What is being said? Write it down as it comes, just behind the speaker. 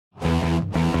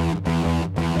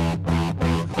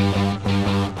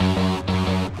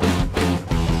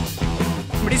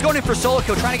He's going in for solo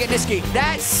kill, trying to get Niski.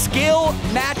 That skill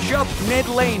matchup mid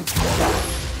lane.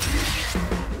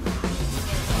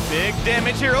 Big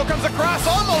damage here. Comes across,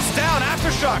 almost down.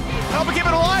 Aftershock helping keep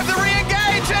it alive. The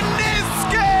re-engage, and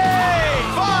Niski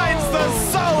finds the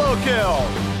solo kill.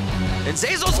 And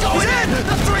Zazel's going in.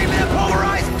 The 3-man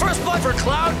polarized. First blood for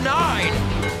Cloud9.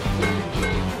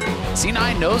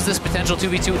 C9 knows this potential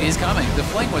 2v2 is coming. The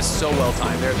fling was so well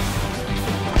timed there.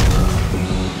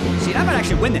 See, I might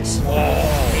actually win this.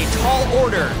 A tall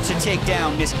order to take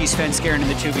down Niski's Fenskaran in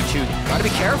the 2v2. Gotta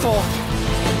be careful.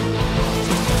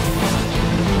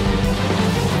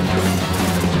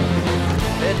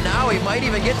 And now he might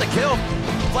even get the kill.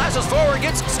 Flashes forward,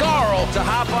 gets Scarl to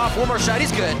hop off. One more shot,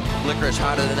 he's good. Licorice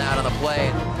hotter than that on the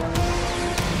play.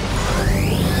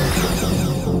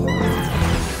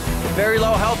 Very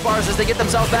low health bars as they get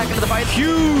themselves back into the fight.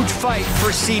 Huge fight for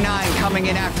C9 coming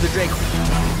in after the Drake.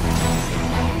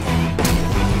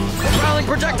 The growling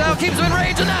projectile keeps him in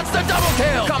range, and that's the double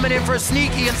kill. Coming in for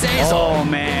Sneaky and Zazel. Oh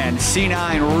man,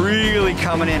 C9 really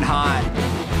coming in hot.